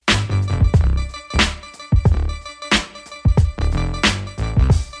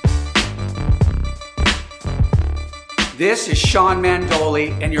This is Shawn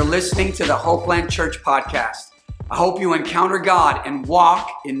Mandoli, and you're listening to the Hopeland Church podcast. I hope you encounter God and walk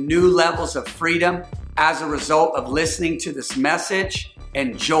in new levels of freedom as a result of listening to this message.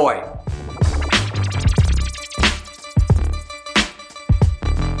 Enjoy.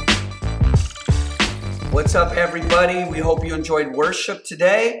 What's up, everybody? We hope you enjoyed worship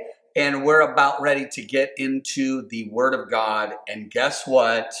today, and we're about ready to get into the Word of God. And guess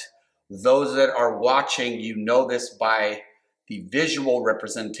what? Those that are watching, you know this by the visual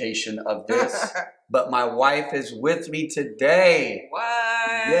representation of this, but my wife is with me today.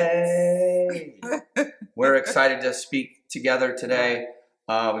 What? Yay! We're excited to speak together today.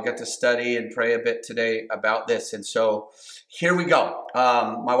 We got to study and pray a bit today about this. And so here we go.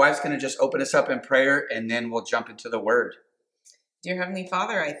 My wife's going to just open us up in prayer, and then we'll jump into the Word. Dear Heavenly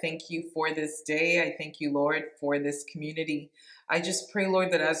Father, I thank you for this day. I thank you, Lord, for this community. I just pray,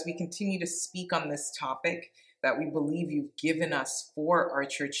 Lord, that as we continue to speak on this topic that we believe you've given us for our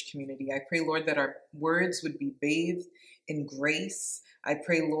church community, I pray, Lord, that our words would be bathed in grace. I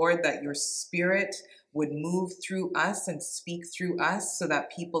pray, Lord, that your Spirit would move through us and speak through us so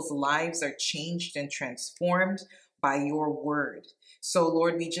that people's lives are changed and transformed by your word. So,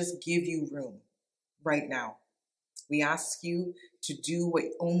 Lord, we just give you room right now. We ask you to do what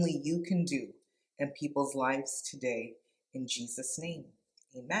only you can do in people's lives today. In Jesus' name,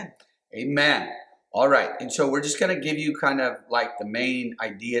 amen. Amen. All right. And so we're just going to give you kind of like the main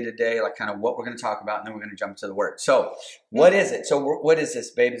idea today, like kind of what we're going to talk about, and then we're going to jump to the Word. So what is it? So what is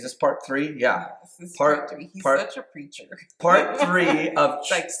this, babe? Is this part 3? Yeah. This is part 3. He's such a preacher. Part 3 of...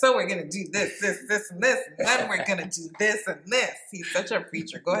 It's like, so we're going to do this, and this, and then we're going to do this and this. He's such a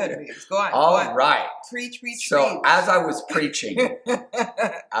preacher. Go ahead, babes. Go on. All right. Preach. So as I was preaching,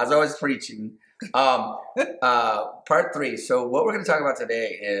 part 3. So what we're going to talk about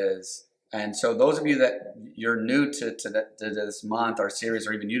today is... And so those of you that you're new to this month, our series,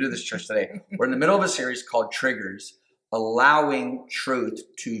 or even new to this church today, we're in the middle of a series called Triggers, Allowing Truth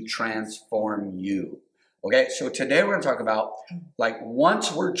to Transform You. Okay, so today we're going to talk about, like,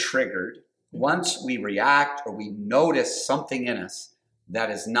 once we're triggered, once we react or we notice something in us that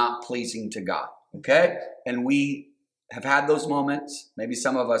is not pleasing to God, okay? And we have had those moments. Maybe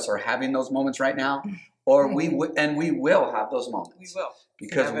some of us are having those moments right now, or we will have those moments. We will.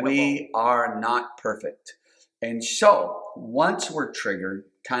 Because we are not perfect. And so once we're triggered,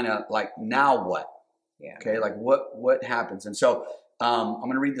 kind of like, now what? Yeah. Okay, like what happens? And so I'm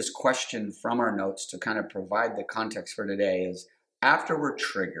going to read this question from our notes to kind of provide the context for today is, after we're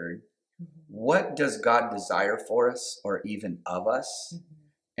triggered, what does God desire for us or even of us?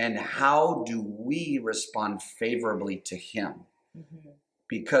 And how do we respond favorably to Him?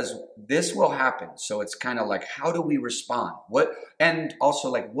 Because this will happen. So it's kind of like, how do we respond? And also,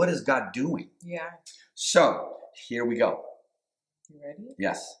 like, what is God doing? Yeah. So here we go. You ready?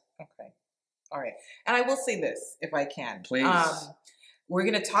 Yes. Okay. All right. And I will say this, if I can. Please. We're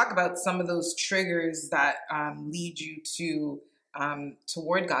going to talk about some of those triggers that lead you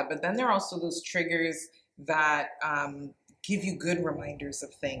toward God. But then there are also those triggers that give you good reminders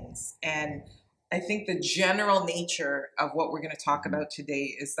of things. And I think the general nature of what we're going to talk about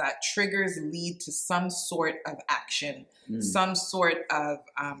today is that triggers lead to some sort of action, some sort of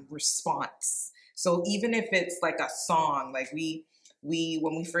response. So even if it's like a song, like we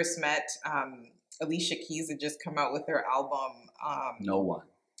when we first met, Alicia Keys had just come out with her album. No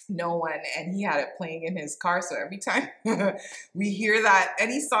one, and he had it playing in his car. So every time we hear that,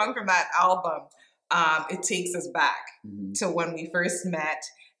 any song from that album, it takes us back to when we first met.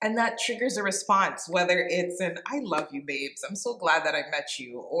 And that triggers a response, whether it's an, I love you, babes, I'm so glad that I met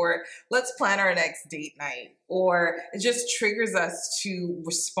you, or let's plan our next date night, or it just triggers us to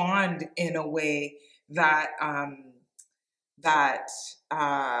respond in a way that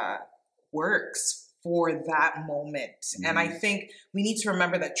works for that moment. And I think we need to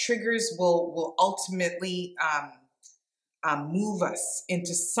remember that triggers will ultimately move us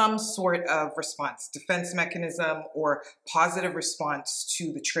into some sort of response, defense mechanism, or positive response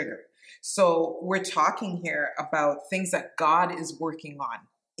to the trigger. So we're talking here about things that God is working on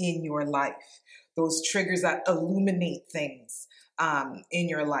in your life, those triggers that illuminate things in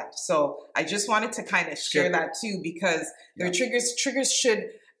your life. So I just wanted to kind of share that too, because triggers should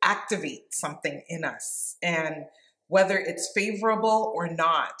activate something in us. And whether it's favorable or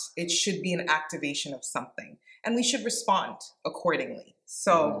not, it should be an activation of something. And we should respond accordingly.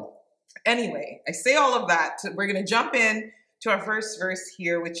 So anyway, I say all of that. We're going to jump in to our first verse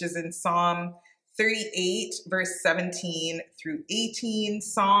here, which is in Psalm 38, verse 17 through 18.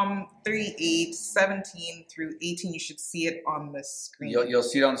 Psalm 38, 17 through 18. You should see it on the screen. You'll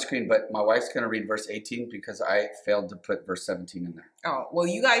see it on the screen, but my wife's going to read verse 18 because I failed to put verse 17 in there. Oh, well,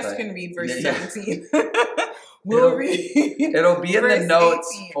 you guys can read verse 17. It'll be in the notes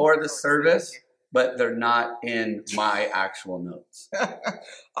 18. for the service, but they're not in my actual notes.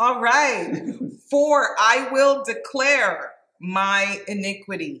 All right. For I will declare my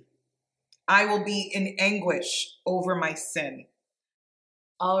iniquity. I will be in anguish over my sin.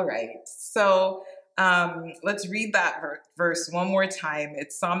 All right. So let's read that verse one more time.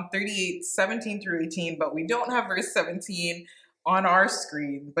 It's Psalm 38, 17 through 18, but we don't have verse 17 on our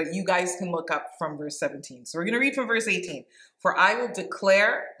screen, but you guys can look up from verse 17. So we're going to read from verse 18. For I will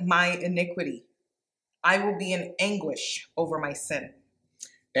declare my iniquity. I will be in anguish over my sin.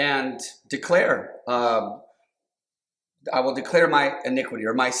 And declare, I will declare my iniquity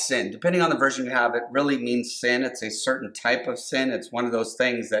or my sin. Depending on the version you have, it really means sin. It's a certain type of sin. It's one of those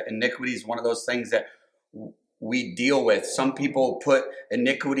things that iniquity is one of those things that we deal with. Some people put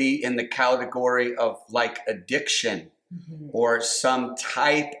iniquity in the category of like addiction or some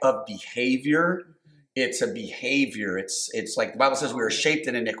type of behavior. It's a behavior. It's like the Bible says we were shaped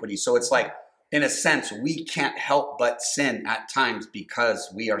in iniquity. So it's like, in a sense, we can't help but sin at times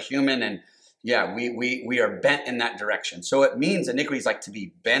because we are human and we are bent in that direction. So it means iniquity is like to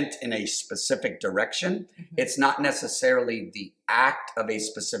be bent in a specific direction. It's not necessarily the act of a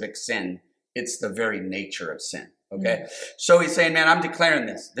specific sin. It's the very nature of sin. Okay. So he's saying, man, I'm declaring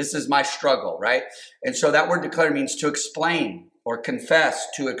this. This is my struggle, right? And so that word declare means to explain or confess,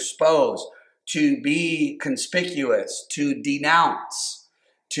 to expose, to be conspicuous, to denounce,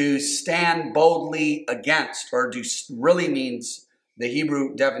 to stand boldly against, or really means the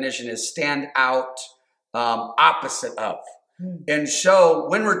Hebrew definition is stand out, opposite of. And so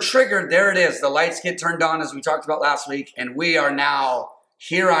when we're triggered, there it is. The lights get turned on as we talked about last week. And we are now,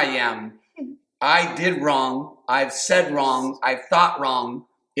 here I am. I did wrong. I've said wrong. I've thought wrong.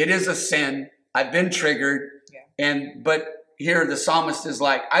 It is a sin. I've been triggered. But here the psalmist is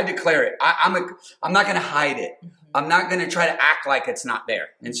like, I declare it. I'm not going to hide it. I'm not going to try to act like it's not there.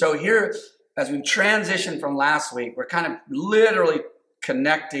 And so here, as we transition from last week, we're kind of literally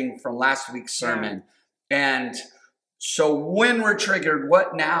connecting from last week's sermon. And so when we're triggered,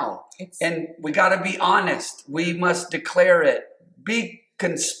 what now? And we got to be honest. We must declare it. Be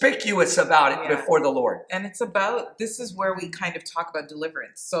conspicuous about it before the Lord. And this is where we kind of talk about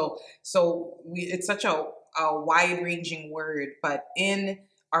deliverance. So it's such a wide-ranging word, but in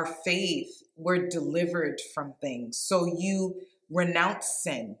our faith, we're delivered from things. So you renounce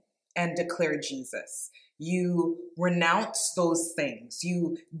sin and declare Jesus. You renounce those things.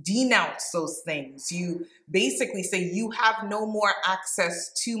 You denounce those things. You basically say, you have no more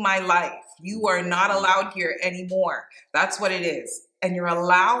access to my life. You are not allowed here anymore. That's what it is. And you're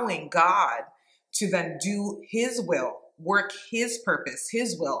allowing God to then do his will, work his purpose,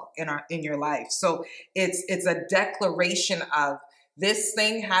 his will in your life. So it's a declaration of, this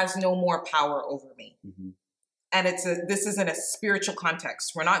thing has no more power over me. And this is in a spiritual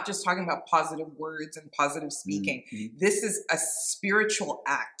context. We're not just talking about positive words and positive speaking. This is a spiritual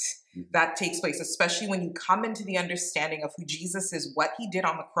act that takes place, especially when you come into the understanding of who Jesus is, what he did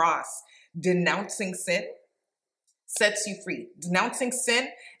on the cross. Denouncing sin sets you free. Denouncing sin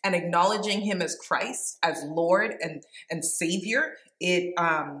and acknowledging him as Christ, as Lord and Savior, it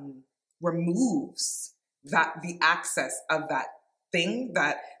removes the access of that thing,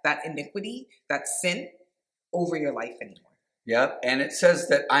 that iniquity, that sin over your life anymore. Yep. And it says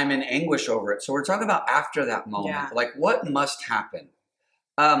that I'm in anguish over it. So we're talking about after that moment, like what must happen?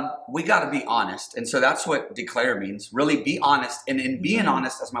 We got to be honest. And so that's what declare means. Really be honest. And in being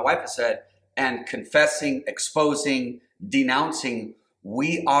honest, as my wife has said, and confessing, exposing, denouncing,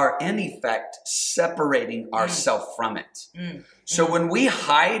 we are in effect separating ourselves from it. So when we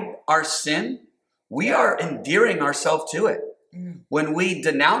hide our sin, we are endearing ourselves to it. When we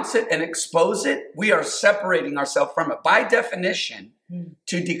denounce it and expose it, we are separating ourselves from it. By definition,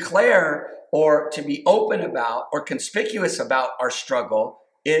 to declare or to be open about or conspicuous about our struggle,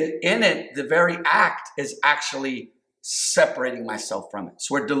 in it, the very act is actually separating myself from it.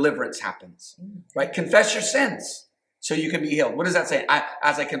 So where deliverance happens, right? Confess your sins so you can be healed. What does that say?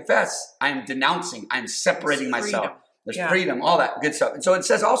 As I confess, I am denouncing, I'm separating myself. There's freedom, all that good stuff. And so it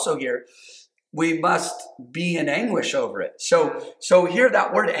says also here, we must be in anguish over it. So here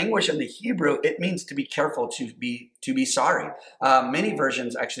that word anguish in the Hebrew, it means to be careful, to be sorry. Many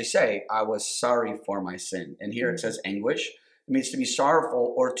versions actually say, I was sorry for my sin. And here it says anguish. It means to be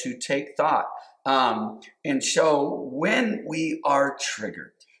sorrowful or to take thought. And so when we are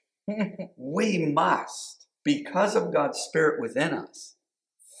triggered, we must, because of God's Spirit within us,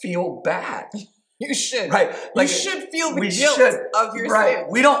 feel bad. You should. Right. Like, you should feel the guilt of your sin.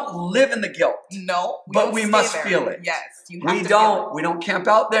 We don't live in the guilt. No. But we must feel it. Yes. You have we to don't feel it. We don't camp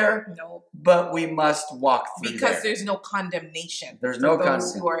out there. No. But we must walk through because there. there's no condemnation. There's no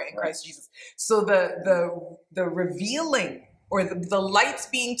those who are in Christ Jesus. So the revealing or the lights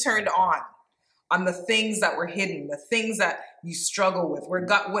being turned on the things that were hidden, the things that you struggle with.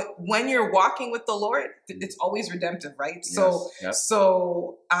 When you're walking with the Lord, it's always redemptive, right? Yes.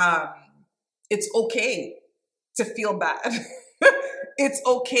 So it's okay to feel bad. It's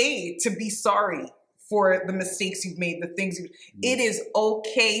okay to be sorry for the mistakes you've made, the things it is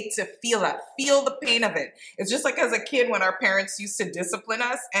okay to feel that. Feel the pain of it. It's just like as a kid when our parents used to discipline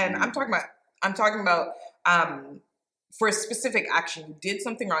us, and I'm talking about for a specific action. You did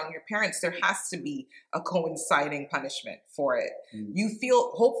something wrong, your parents, there has to be a coinciding punishment for it.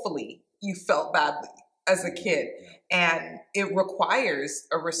 Hopefully you felt badly as a kid, and it requires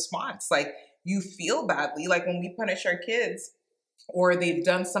a response. Like, you feel badly, like when we punish our kids or they've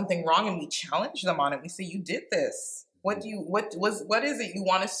done something wrong and we challenge them on it. We say, you did this. What is it you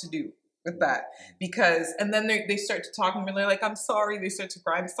want us to do with that? Because, and then they start to talk and they're like, I'm sorry. They start to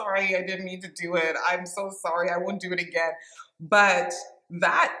cry. I'm sorry. I didn't mean to do it. I'm so sorry. I won't do it again. But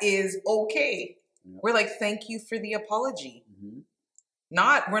that is okay. We're like, thank you for the apology.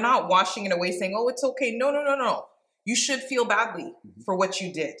 We're not washing it away saying, oh, it's okay. No. You should feel badly for what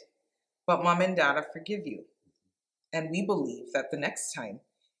you did. But mom and dad, I forgive you. And we believe that the next time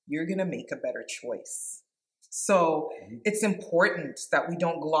you're going to make a better choice. So it's important that we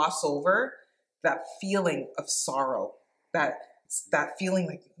don't gloss over that feeling of sorrow, that feeling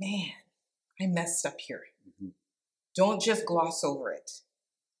like, man, I messed up here. Don't just gloss over it,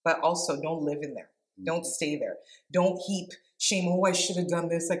 but also don't live in there. Don't stay there. Don't heap shame. Oh, I should have done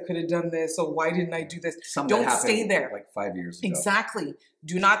this. I could have done this. Oh, why didn't I do this? Don't stay there. Like 5 years ago. Exactly.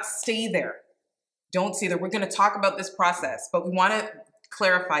 Do not stay there. Don't stay there. We're going to talk about this process, but we want to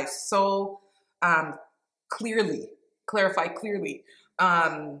clarify clearly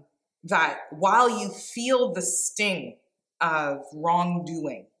that while you feel the sting of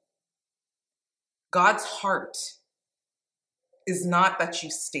wrongdoing, God's heart is not that you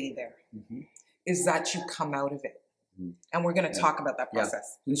stay there, is that you come out of it. And we're going to talk about that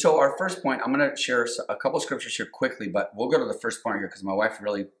process. And so our firple point, I'm going to share a couple scriptures here quickly, but we'll go to the first point here because my wife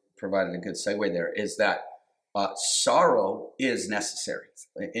really provided a good segue there, is that sorrow is necessary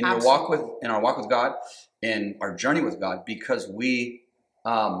in our walk with God, in our journey with God, because we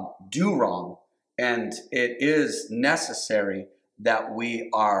do wrong, and it is necessary that we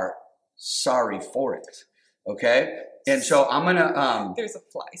are sorry for it. Okay, and so I'm gonna. There's a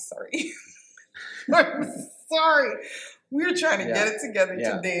fly. Sorry. I'm sorry. We're trying to get it together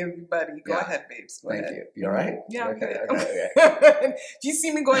today, everybody. Go ahead, babes. Go ahead. Thank you. You all right? Yeah, okay. If you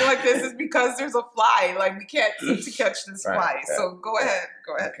see me going like this, it's because there's a fly. Like, we can't seem to catch this fly. So go ahead.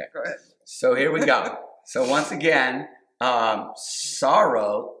 Okay. Go ahead. So here we go. So once again,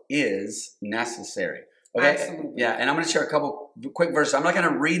 sorrow is necessary. Okay. Absolutely. Yeah, and I'm going to share a couple quick verses. I'm not going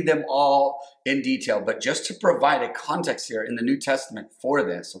to read them all in detail, but just to provide a context here in the New Testament for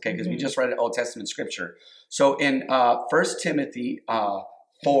this, okay, because we just read an Old Testament scripture. So in 1 Timothy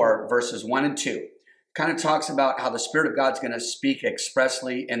 4, verses 1 and 2, kind of talks about how the Spirit of God's going to speak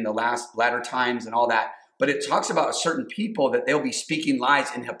expressly in the latter times and all that. But it talks about certain people that they'll be speaking lies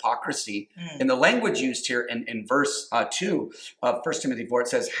and hypocrisy. And the language used here in verse 2 of 1 Timothy 4, it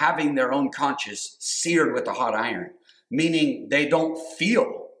says, having their own conscience seared with a hot iron, meaning they don't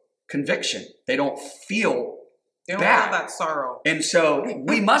feel conviction. They don't feel They don't bad. feel that sorrow. And so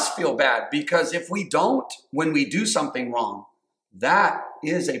we must feel bad, because if we don't, when we do something wrong, that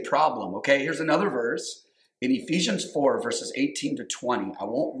is a problem. Okay, here's another verse in Ephesians 4, verses 18 to 20. I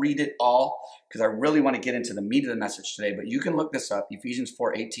won't read it all because I really want to get into the meat of the message today, but you can look this up, Ephesians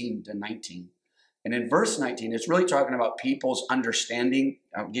 4, 18 to 19. And in verse 19, it's really talking about people's understanding.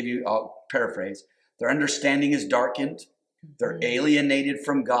 I'll paraphrase. Their understanding is darkened. They're alienated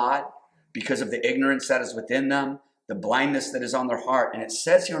from God because of the ignorance that is within them, the blindness that is on their heart. And it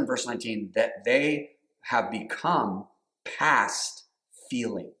says here in verse 19 that they have become past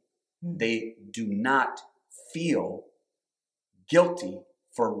feeling. They do not feel guilty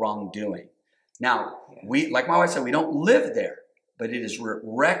for wrongdoing. Now, we, like my wife said, we don't live there, but it is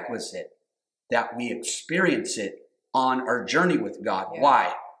requisite that we experience it on our journey with God. Yeah.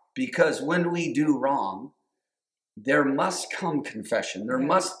 Why? Because when we do wrong, there must come confession. There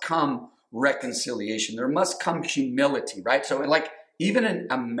must come reconciliation. There must come humility, right? So like even in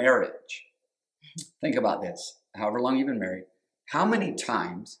a marriage, think about this. However long you've been married, how many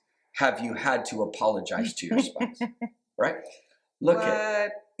times have you had to apologize to your spouse? Right? Look What?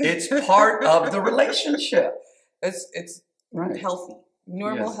 at it's part of the relationship. It's Right. healthy,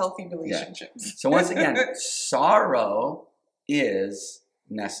 normal, Yes. healthy relationships. So once again, sorrow is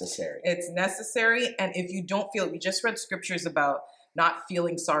necessary. It's necessary. And if you don't feel, we just read scriptures about not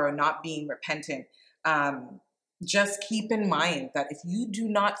feeling sorrow, not being repentant. Just keep in mind that if you do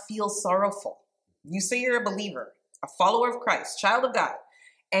not feel sorrowful, you say you're a believer, a follower of Christ, child of God,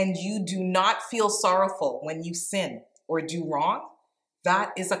 and you do not feel sorrowful when you sin or do wrong,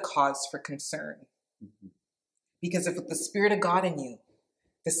 that is a cause for concern. Mm-hmm. Because if with the Spirit of God in you,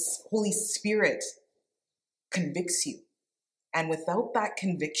 the Holy Spirit convicts you. And without that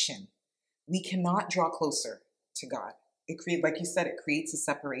conviction, we cannot draw closer to God. It creates, like you said, it creates a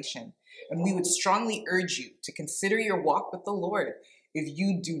separation. And we would strongly urge you to consider your walk with the Lord if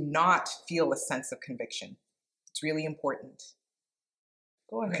you do not feel a sense of conviction. It's really important.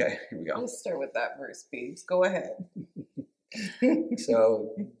 Go ahead. Okay, here we go. Let's start with that verse, babes. Go ahead.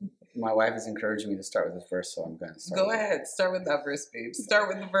 So my wife is encouraging me to start with this verse, so I'm going to start. Go ahead. Start with that verse, babes. Start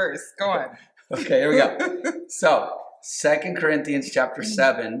with the verse. Go on. Okay, here we go. So 2 Corinthians chapter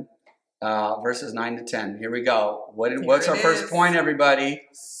 7, verses 9 to 10. Here we go. What's our first point, everybody?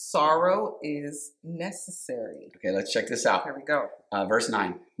 Sorrow is necessary. Okay, let's check this out. Here we go. Verse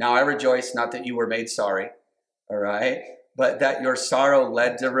 9. Now I rejoice not that you were made sorry, all right, but that your sorrow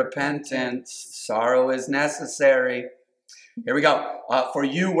led to repentance. Sorrow is necessary. Here we go. For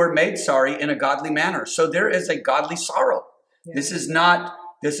you were made sorry in a godly manner. So there is a godly sorrow. Yeah. This is not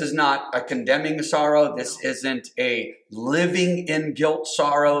a condemning sorrow. This isn't a living in guilt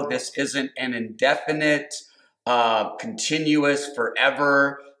sorrow. This isn't an indefinite, continuous,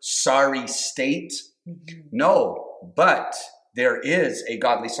 forever sorry state. Mm-hmm. No, but there is a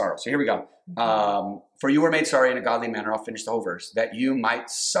godly sorrow. So here we go. For you were made sorry in a godly manner. I'll finish the whole verse. That you might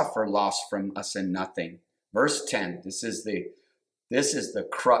suffer loss from us in nothing. Verse 10. This is the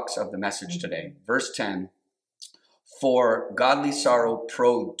crux of the message today. Verse 10. For godly sorrow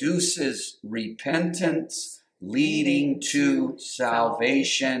produces repentance, leading to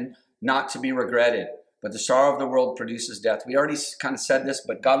salvation, not to be regretted. But the sorrow of the world produces death. We already kind of said this,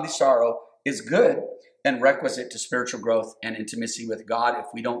 but godly sorrow is good and requisite to spiritual growth and intimacy with God. If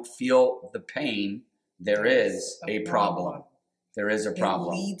we don't feel the pain, there is a problem. There is a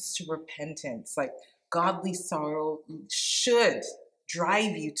problem. It leads to repentance. Like godly sorrow should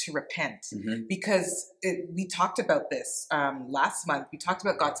drive you to repent, because we talked about this last month. We talked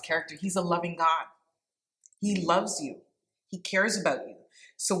about God's character. He's a loving God. He loves you. He cares about you.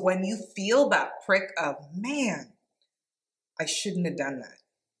 So when you feel that prick of, man, I shouldn't have done that,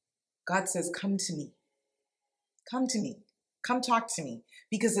 God says, come to me. Come to me. Come talk to me,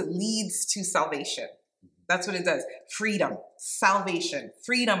 because it leads to salvation. That's what it does. Freedom, salvation,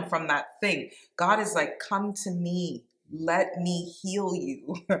 freedom from that thing. God is like, come to me. Let me heal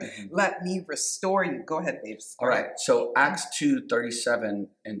you. Let me restore you. Go ahead, babes. All right. So Acts 2:37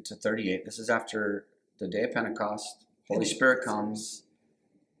 and to 38. This is after the day of Pentecost. Holy Spirit comes.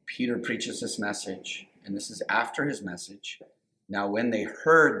 Peter preaches this message. And this is after his message. Now, when they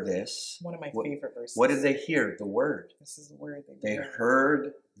heard this, one of my favorite verses. What did they hear? The word. This is the word. They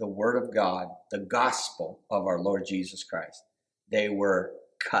heard the word of God, the gospel of our Lord Jesus Christ. They were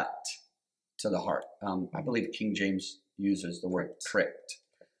cut to the heart. I believe King James uses the word pricked.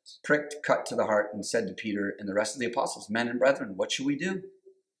 Pricked, cut to the heart, and said to Peter and the rest of the apostles, men and brethren, what should we do?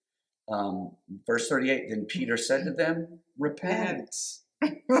 Verse 38, then Peter said to them, repent.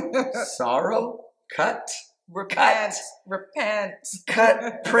 Sorrow, cut. Repent. Repent.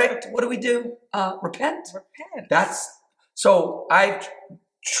 Cut, pricked. What do we do? Repent. Repent. So I've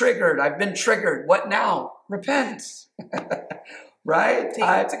been triggered. What now? Repent. Right? Take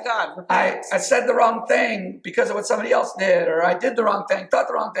it to God. Repent. I said the wrong thing because of what somebody else did, or I did the wrong thing, thought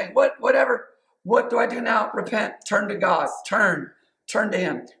the wrong thing, whatever. What do I do now? Repent. Turn to God. Turn to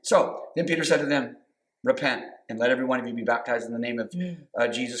him. So then Peter said to them, repent, and let every one of you be baptized in the name of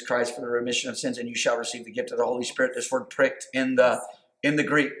Jesus Christ for the remission of sins, and you shall receive the gift of the Holy Spirit. This word pricked in the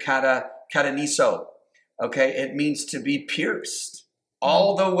Greek, kataniso. Okay, it means to be pierced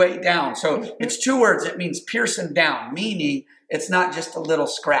all the way down. So it's two words. It means piercing down, meaning it's not just a little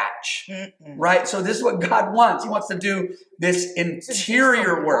scratch, right? So this is what God wants. He wants to do this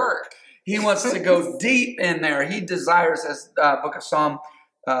interior work. He wants to go deep in there. He desires, as book of Psalm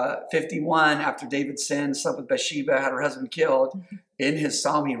 51, after David sinned, slept with Bathsheba, had her husband killed. In his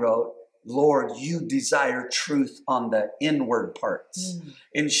psalm he wrote, Lord, you desire truth on the inward parts.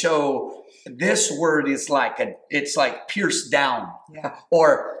 And so this word is it's like pierced down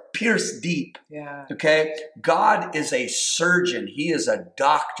or pierced deep. Yeah. Okay. God is a surgeon. He is a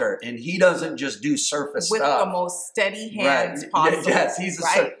doctor, and he doesn't just do surface with stuff. the most steady hands possible. Yes, he's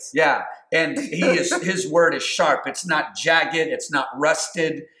right. And his word is sharp. It's not jagged. It's not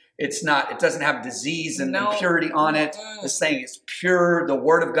rusted. It doesn't have disease and impurity on it. This thing is pure. The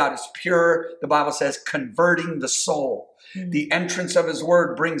word of God is pure. The Bible says converting the soul. The entrance of his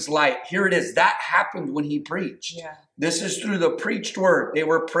word brings light. Here it is. That happened when he preached. Yeah. This is through the preached word. They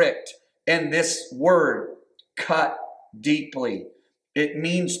were pricked. And this word cut deeply. It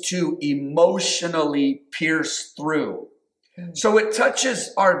means to emotionally pierce through. So it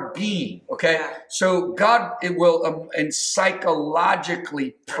touches our being, okay? Yeah. So God, it will and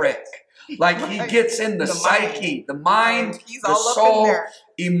psychologically prick. Like he gets in the psyche, the mind, He's the all soul, up in there.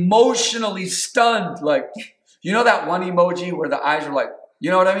 emotionally stunned. Like, you know that one emoji where the eyes are like, you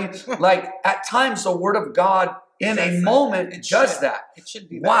know what I mean? Like at times the word of God in a moment does that. It should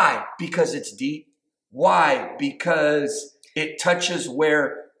be that. Why? Because it's deep. Why? Because it touches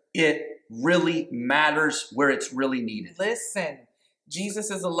where it really matters, where it's really needed. Listen,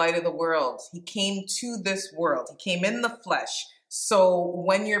 Jesus is the light of the world. He came to this world. He came in the flesh. So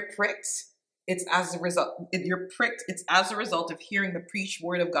when you're pricked, it's as a result. If you're pricked, it's as a result of hearing the preached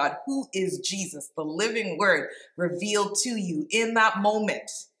word of God, who is Jesus, the living word revealed to you. In that moment,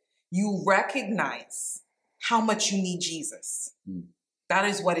 you recognize how much you need Jesus. That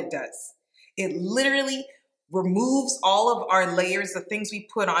is what it does. It literally removes all of our layers, the things we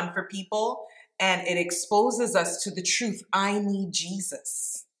put on for people, and it exposes us to the truth. I need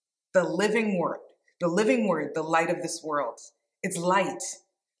Jesus, the living word, the light of this world. It's light.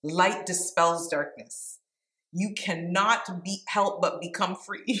 Light dispels darkness. You cannot help but become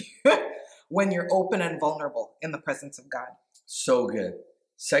free when you're open and vulnerable in the presence of God. So good.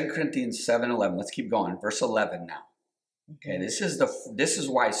 2 Corinthians 7:11. Let's keep going. Verse 11 now. Okay, this is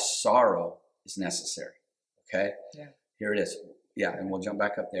why sorrow is necessary. Okay? Yeah. Here it is. Yeah, and we'll jump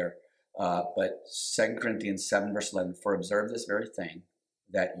back up there. But 2 Corinthians 7, verse 11, for observe this very thing,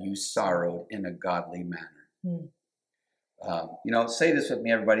 that you sorrowed in a godly manner. Say this with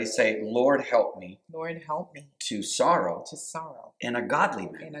me, everybody. Say, Lord, help me. Lord, help me. To sorrow. In a godly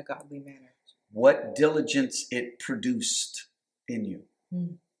manner. In a godly manner. What diligence it produced in you.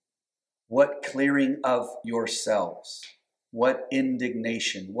 What clearing of yourselves. What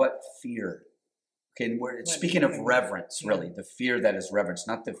indignation. What fear. Okay, we're speaking of reverence, really. The fear that is reverence.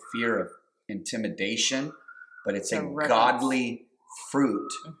 Not the fear of intimidation, but it's a godly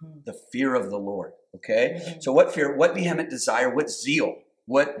fruit. The fear of the Lord. Okay? So what fear, what vehement desire, what zeal,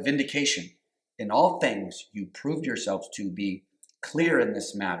 what vindication. In all things, you proved yourselves to be clear in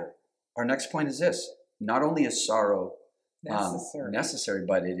this matter. Our next point is this. Not only is sorrow necessary,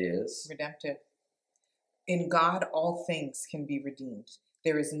 but it is redemptive. In God, all things can be redeemed.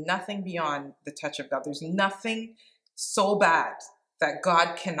 There is nothing beyond the touch of God. There's nothing so bad that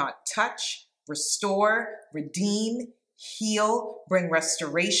God cannot touch, restore, redeem, heal, bring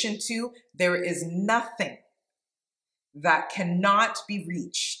restoration to. There is nothing that cannot be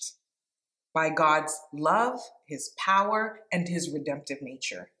reached by God's love, his power, and his redemptive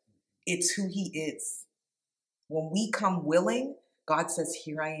nature. It's who he is. When we come willing, God says,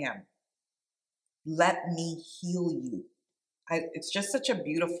 here I am. Let me heal you. It's just such a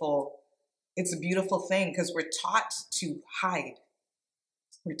beautiful thing because we're taught to hide.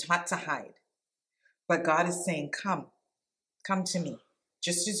 We're taught to hide. But God is saying, come to me,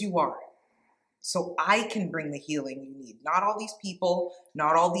 just as you are. So I can bring the healing you need. Not all these people,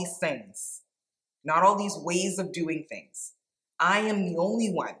 not all these things, not all these ways of doing things. I am the only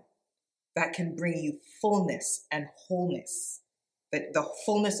one that can bring you fullness and wholeness, the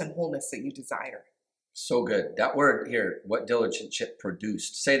fullness and wholeness that you desire. So good. That word here, what diligence it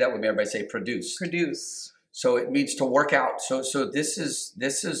produced. Say that with me, everybody. Say produce. Produce. So it means to work out. So this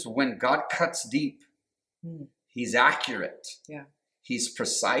is when God cuts deep. He's accurate. Yeah. He's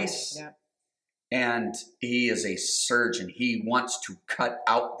precise. Yeah. And he is a surgeon. He wants to cut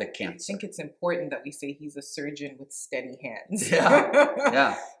out the cancer. I think it's important that we say he's a surgeon with steady hands.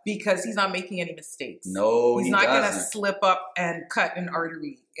 Yeah. Because he's not making any mistakes. No, he's not going to slip up and cut an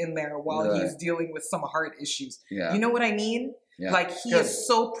artery in there while he's dealing with some heart issues. Yeah. You know what I mean? Yeah. Like he is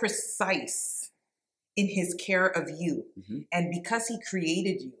so precise in his care of you. And because he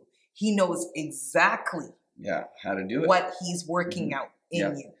created you, he knows exactly how to do it. What he's working out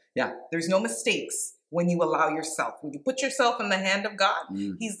in you. Yeah. There's no mistakes when you allow yourself. When you put yourself in the hand of God,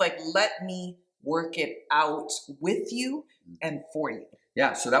 he's like, let me work it out with you and for you.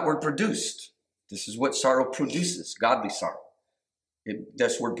 Yeah, so that word produced, this is what sorrow produces, godly sorrow.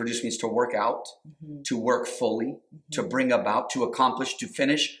 This word produce means to work out, to work fully, to bring about, to accomplish, to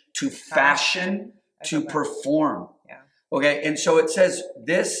finish, to fashion, to perform. Yeah. Okay, and so it says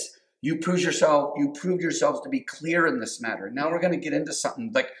this, you proved yourselves to be clear in this matter. Now we're going to get into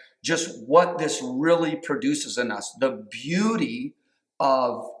something like just what this really produces in us, the beauty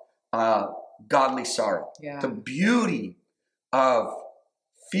of godly sorrow, the beauty of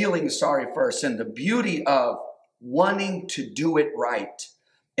feeling sorry for our sin, the beauty of wanting to do it right.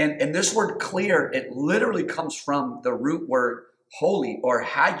 And this word clear, it literally comes from the root word holy or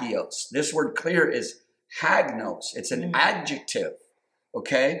hagios. This word clear is hagnos. It's an adjective.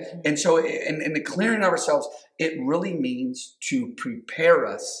 Okay? And so in the clearing of ourselves, it really means to prepare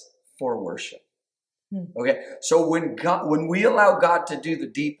us for worship. Okay? So when we allow God to do the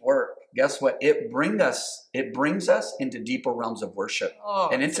deep work, guess what? It brings us into deeper realms of worship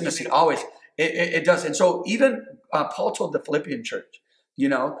and intimacy. Always. It does. And so even Paul told the Philippian church,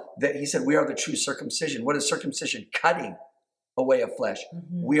 that he said, we are the true circumcision. What is circumcision? Cutting away of flesh.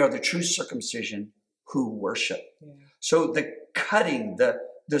 We are the true circumcision who worship. Yeah. So the cutting,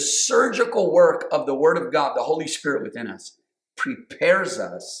 the surgical work of the Word of God, the Holy Spirit within us, prepares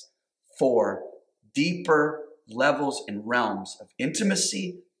us for deeper levels and realms of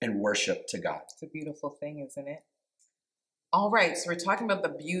intimacy and worship to God. It's a beautiful thing, isn't it? All right, so we're talking about the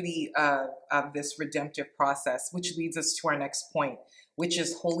beauty of this redemptive process, which leads us to our next point, which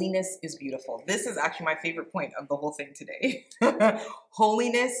is holiness is beautiful. This is actually my favorite point of the whole thing today.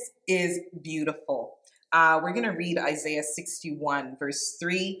 Holiness is beautiful. We're going to read Isaiah 61, verse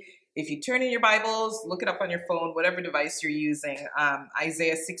 3. If you turn in your Bibles, look it up on your phone, whatever device you're using.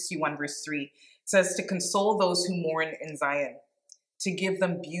 Isaiah 61, verse 3 says, to console those who mourn in Zion, to give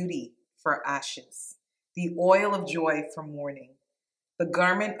them beauty for ashes, the oil of joy for mourning, the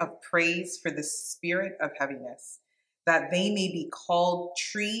garment of praise for the spirit of heaviness, that they may be called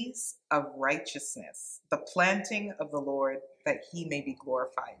trees of righteousness, the planting of the Lord, that he may be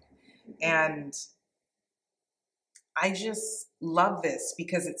glorified. And I just love this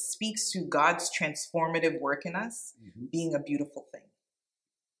because it speaks to God's transformative work in us being a beautiful thing.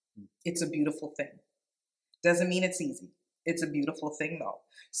 It's a beautiful thing. Doesn't mean it's easy. It's a beautiful thing though.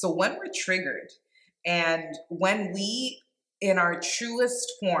 So when we're triggered and when we, in our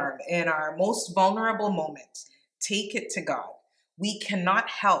truest form, in our most vulnerable moment, take it to God, we cannot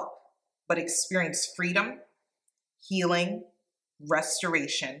help but experience freedom, healing,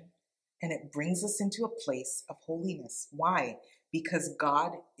 restoration, and it brings us into a place of holiness. Why? Because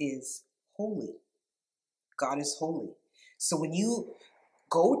God is holy. God is holy. So when you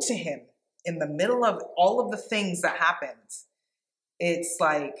go to him in the middle of all of the things that happened, it's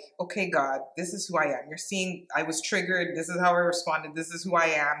like, okay, God, this is who I am. You're seeing, I was triggered. This is how I responded. This is who I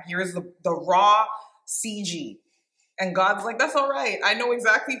am. Here is the raw CG. And God's like, that's all right. I know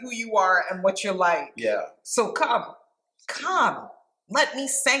exactly who you are and what you're like. Yeah. So come. Let me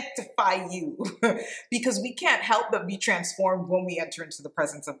sanctify you. Because we can't help but be transformed when we enter into the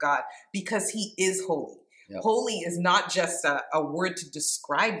presence of God because he is holy. Yep. Holy is not just a word to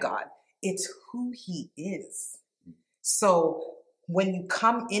describe God. It's who he is. So when you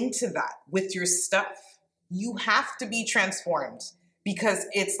come into that with your stuff, you have to be transformed because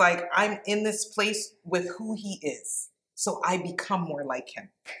it's like, I'm in this place with who he is. So I become more like him.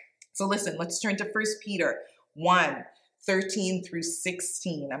 So listen, let's turn to 1 Peter 1, 13 through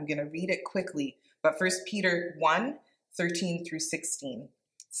 16. I'm going to read it quickly, but 1 Peter 1, 13 through 16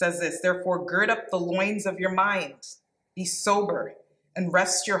 says this, therefore gird up the loins of your mind, be sober, and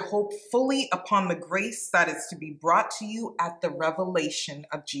rest your hope fully upon the grace that is to be brought to you at the revelation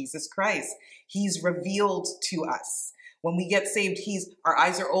of Jesus Christ. He's revealed to us. When we get saved, our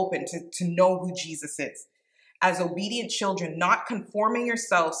eyes are open to know who Jesus is. As obedient children, not conforming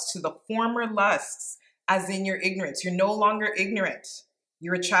yourselves to the former lusts, as in your ignorance. You're no longer ignorant.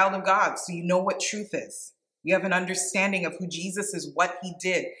 You're a child of God, so you know what truth is. You have an understanding of who Jesus is, what he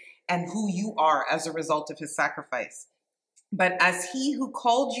did, and who you are as a result of his sacrifice. But as he who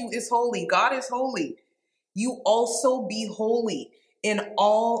called you is holy, God is holy, you also be holy in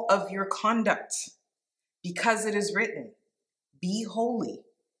all of your conduct, because it is written, be holy,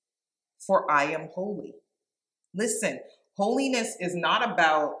 for I am holy. Listen, holiness is not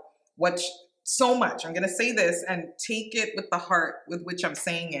about so much. I'm going to say this and take it with the heart with which I'm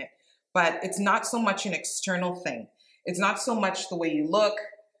saying it, but it's not so much an external thing. It's not so much the way you look,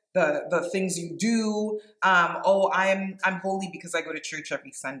 the things you do. I'm holy because I go to church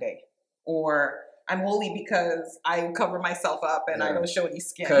every Sunday, or I'm holy because I cover myself up and I don't show any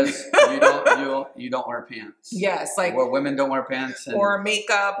skin. Because you don't wear pants. Yes, like well, women don't wear pants, or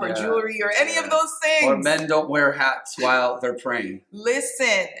makeup or jewelry or any of those things. Or men don't wear hats while they're praying.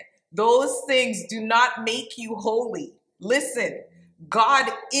 Listen, those things do not make you holy. Listen, God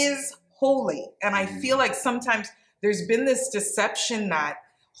is holy, and I feel like sometimes there's been this deception that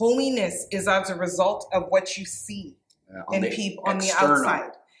holiness is as a result of what you see in people on the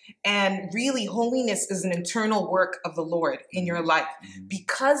outside. And really, holiness is an internal work of the Lord in your life.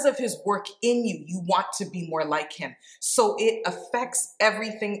 Because of his work in you, you want to be more like him. So it affects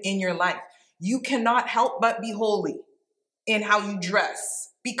everything in your life. You cannot help but be holy in how you dress.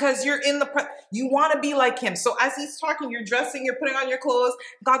 Because you're you want to be like him. So as he's talking, you're dressing, you're putting on your clothes.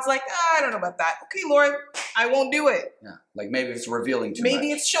 God's like, I don't know about that. Okay, Lord, I won't do it. Yeah, like maybe it's revealing too much.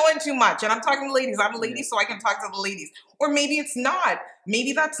 Maybe it's showing too much. And I'm talking to ladies. I'm a lady, so I can talk to the ladies. Or maybe it's not.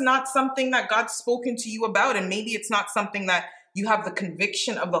 Maybe that's not something that God's spoken to you about. And maybe it's not something that you have the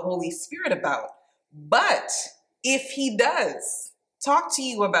conviction of the Holy Spirit about. But if he does talk to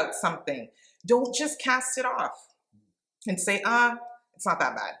you about something, don't just cast it off and say, it's not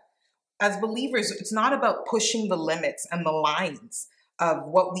that bad. As believers, it's not about pushing the limits and the lines of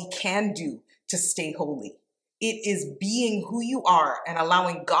what we can do to stay holy. It is being who you are and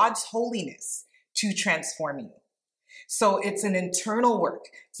allowing God's holiness to transform you. So it's an internal work.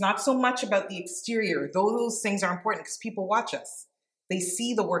 It's not so much about the exterior. Those things are important because people watch us. They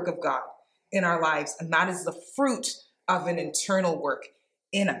see the work of God in our lives, and that is the fruit of an internal work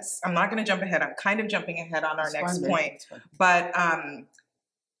in us. I'm not going to jump ahead. I'm kind of jumping ahead on our next point. But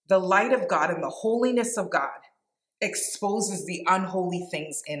the light of God and the holiness of God exposes the unholy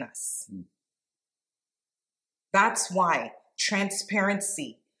things in us. That's why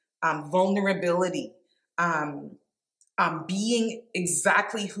transparency, vulnerability, being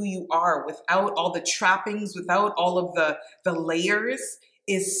exactly who you are without all the trappings, without all of the layers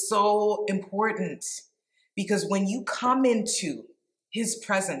is so important. Because when you come into his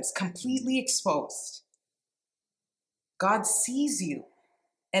presence completely exposed, God sees you.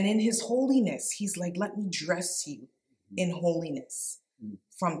 And in his holiness, he's like, let me dress you in holiness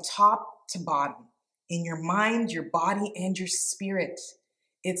from top to bottom, in your mind, your body, and your spirit.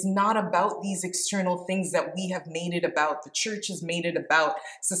 It's not about these external things that we have made it about. The church has made it about.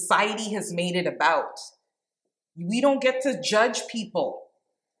 Society has made it about. We don't get to judge people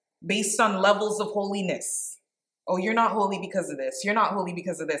based on levels of holiness. Oh, you're not holy because of this. You're not holy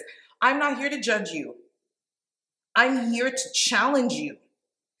because of this. I'm not here to judge you. I'm here to challenge you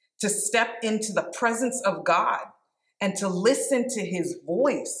to step into the presence of God and to listen to his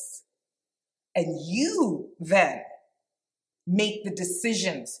voice. And you then make the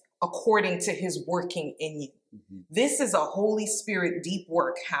decisions according to his working in you. This is a Holy Spirit deep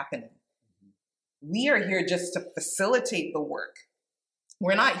work happening. We are here just to facilitate the work.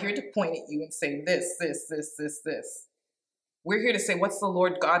 We're not here to point at you and say this. We're here to say, what's the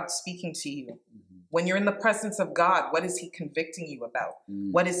Lord God speaking to you? When you're in the presence of God, what is he convicting you about?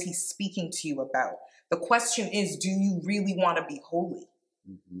 What is he speaking to you about? The question is, do you really want to be holy?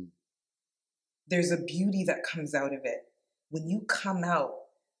 There's a beauty that comes out of it. When you come out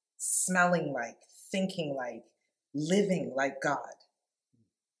smelling like, thinking like, living like God,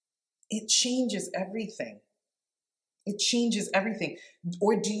 it changes everything. It changes everything.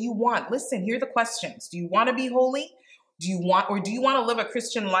 Or do you want, listen, here are the questions. Do you want to be holy? Do you want to live a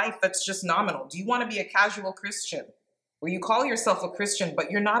Christian life that's just nominal? Do you want to be a casual Christian where you call yourself a Christian, but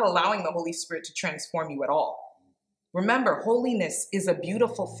you're not allowing the Holy Spirit to transform you at all? Remember, holiness is a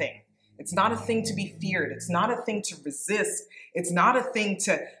beautiful thing. It's not a thing to be feared. It's not a thing to resist. It's not a thing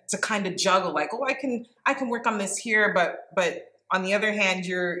to kind of juggle like, oh, I can work on this here, but on the other hand,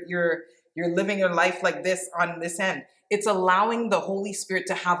 you're living your life like this on this end. It's allowing the Holy Spirit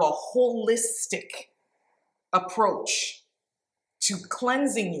to have a holistic approach to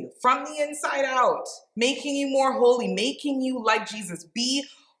cleansing you from the inside out, making you more holy, making you like Jesus. Be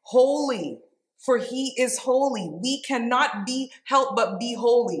holy, for he is holy. We cannot help but be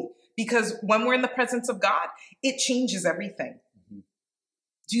holy, because when we're in the presence of God, it changes everything.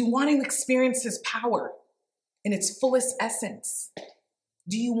 Do you want to experience his power in its fullest essence?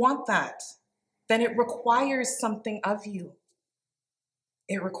 Do you want that? Then it requires something of you.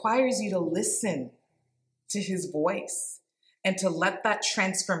 It requires you to listen to his voice and to let that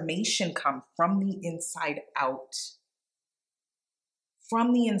transformation come from the inside out.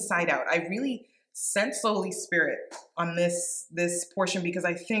 From the inside out. I really sense the Holy Spirit on this portion, because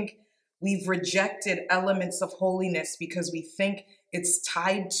I think we've rejected elements of holiness because we think it's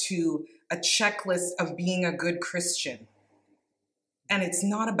tied to a checklist of being a good Christian. And it's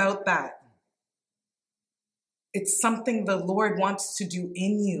not about that. It's something the Lord wants to do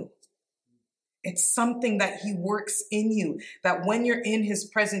in you. It's something that he works in you, that when you're in his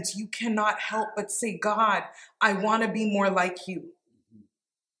presence, you cannot help but say, God, I want to be more like you.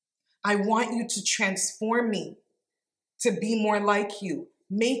 I want you to transform me to be more like you.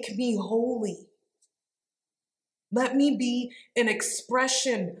 Make me holy. Let me be an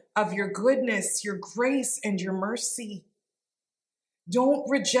expression of your goodness, your grace, and your mercy. Don't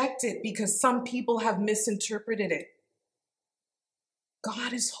reject it because some people have misinterpreted it.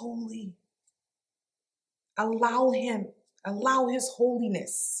 God is holy. Allow his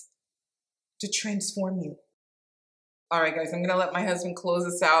holiness to transform you. All right, guys, I'm going to let my husband close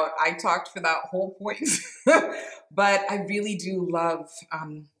us out. I talked for that whole point, but I really do love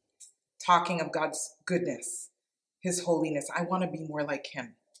talking of God's goodness, his holiness. I want to be more like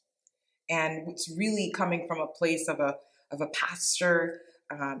him. And it's really coming from a place of a pastor,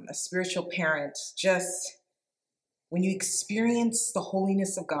 a spiritual parent. Just when you experience the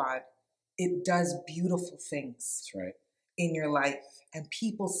holiness of God, it does beautiful things. That's right. In your life, and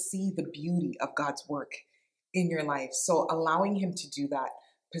people see the beauty of God's work in your life. So allowing him to do that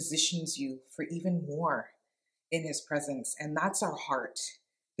positions you for even more in his presence. And that's our heart,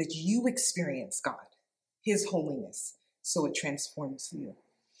 that you experience God, his holiness, so it transforms you.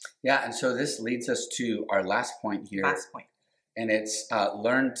 Yeah, and so this leads us to our last point here. Last point. And it's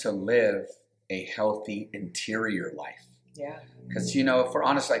learn to live a healthy interior life. Yeah. Because, if we're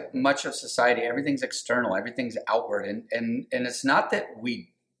honest, like much of society, everything's external, everything's outward. And it's not that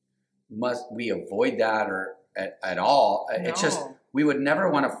we avoid that or at all. No. It's just we would never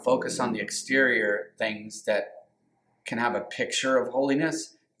want to focus on the exterior things that can have a picture of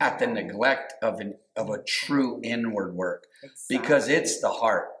holiness at the neglect of a true inward work. Exactly. Because it's the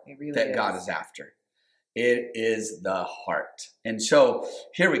heart that God is after. It is the heart. And so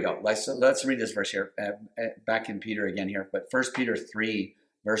here we go. Let's read this verse here, back in Peter again here. But 1 Peter 3,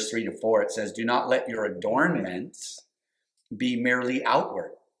 verse 3 to 4, it says, do not let your adornments be merely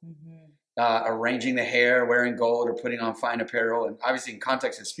outward, arranging the hair, wearing gold, or putting on fine apparel. And obviously in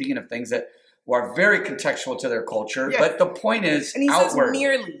context, it's speaking of things that are very contextual to their culture. Yes. But the point is and he outward. Says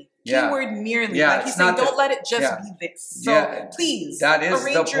merely. Yeah. Keyword merely. Yeah, like he's saying, don't let it just be this. So please, that is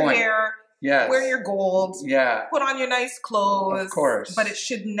arrange the your point. Hair. Yes. Wear your gold. Yeah. Put on your nice clothes. Of course. But it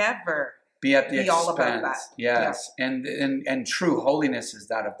should never be at the expense. All about that. Yes. Yeah. And true holiness is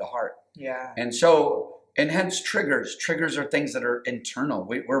that of the heart. Yeah. And so, and hence triggers. Triggers are things that are internal.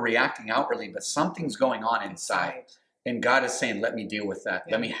 We're reacting outwardly, but something's going on inside. And God is saying, let me deal with that.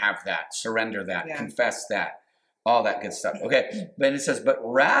 Yeah. Let me have that. Surrender that. Yeah. Confess that. All that good stuff. Okay. Then it says, but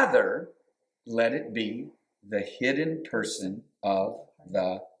rather let it be the hidden person of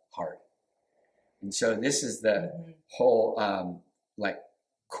the heart. And so this is the whole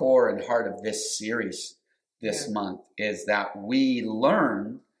core and heart of this series this month, is that we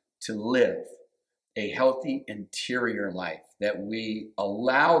learn to live a healthy interior life, that we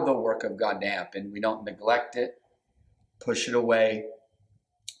allow the work of God to happen. We don't neglect it, push it away.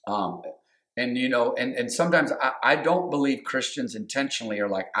 And sometimes I don't believe Christians intentionally are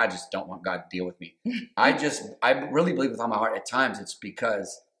like, I just don't want God to deal with me. I really believe with all my heart at times it's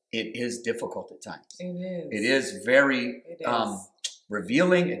because it is difficult at times. It is. It is very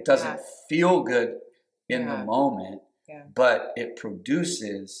revealing. It doesn't feel good in the moment, but it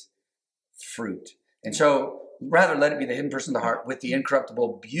produces fruit. And so rather let it be the hidden person of the heart with the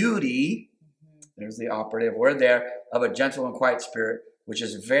incorruptible beauty, there's the operative word there, of a gentle and quiet spirit, which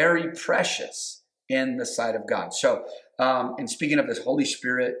is very precious in the sight of God. So, and speaking of this Holy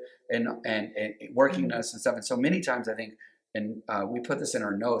Spirit and working in us and stuff, and so many times I think, and we put this in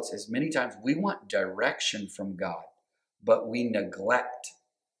our notes, is many times we want direction from God, but we neglect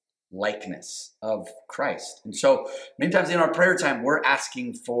likeness of Christ. And so many times in our prayer time, we're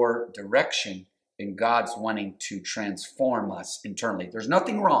asking for direction, and God's wanting to transform us internally. There's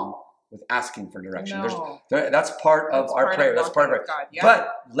nothing wrong with asking for direction. No. That's part of our prayer. That's part of our prayer. Yeah.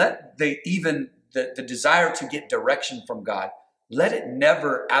 But let the desire to get direction from God, let it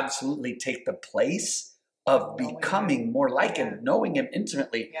never absolutely take the place of becoming more like him, knowing him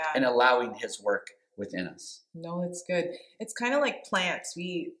intimately, and allowing his work within us. No, it's good. It's kind of like plants.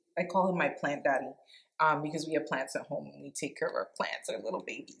 I call him my plant daddy because we have plants at home and we take care of our plants, our little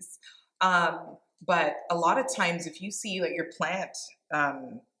babies. But a lot of times if you see that your plant,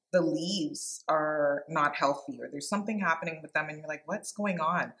 the leaves are not healthy or there's something happening with them and you're like, what's going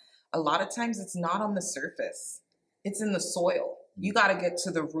on? A lot of times it's not on the surface. It's in the soil. You got to get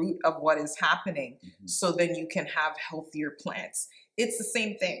to the root of what is happening so then you can have healthier plants. It's the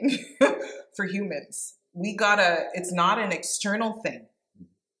same thing for humans. It's not an external thing.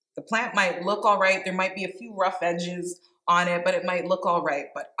 The plant might look all right. There might be a few rough edges on it, but it might look all right.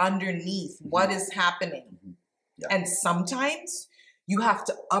 But underneath, what is happening? Yeah. And sometimes you have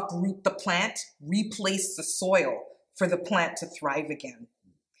to uproot the plant, replace the soil for the plant to thrive again.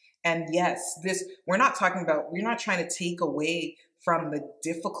 And yes, we're not trying to take away from the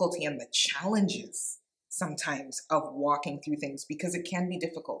difficulty and the challenges sometimes of walking through things, because it can be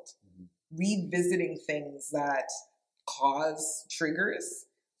difficult. Revisiting things that cause triggers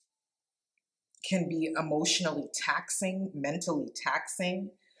can be emotionally taxing, mentally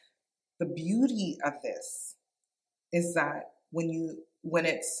taxing. The beauty of this is that when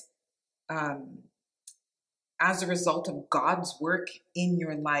it's as a result of God's work in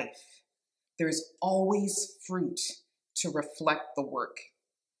your life, there's always fruit to reflect the work.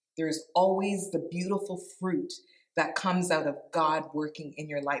 There's always the beautiful fruit that comes out of God working in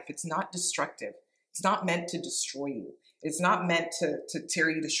your life. It's not destructive. It's not meant to destroy you. It's not meant to tear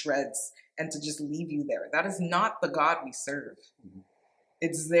you to shreds and to just leave you there. That is not the God we serve.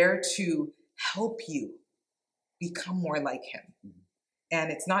 It's there to help you become more like him.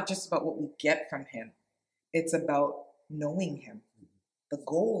 And it's not just about what we get from him. It's about knowing him. The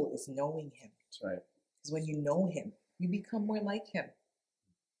goal is knowing him. That's right. Because when you know him, you become more like him.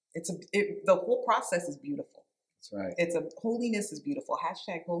 The whole process is beautiful. That's right. Holiness is beautiful.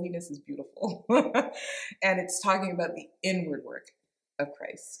 # holiness is beautiful. And it's talking about the inward work of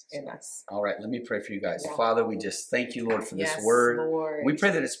Christ in us. All right, let me pray for you guys. Yeah. Father, we just thank you, Lord, for this Yes, word. Lord. We pray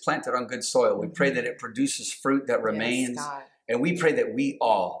that it's planted on good soil. We pray that it produces fruit that remains. Yes, God. And we pray that we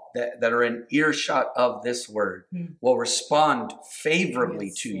all that are in earshot of this word will respond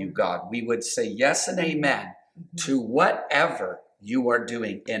favorably to you, God. We would say yes and amen to whatever you are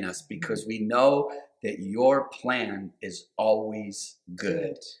doing in us, because we know that your plan is always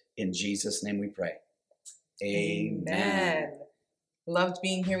good. In Jesus' name we pray. Amen. Loved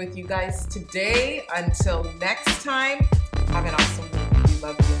being here with you guys today. Until next time, have an awesome week. We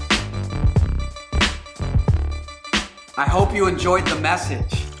love you. I hope you enjoyed the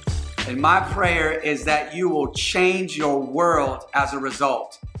message. And my prayer is that you will change your world as a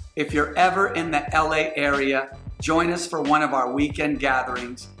result. If you're ever in the LA area, join us for one of our weekend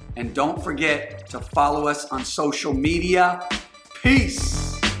gatherings. And don't forget to follow us on social media. Peace.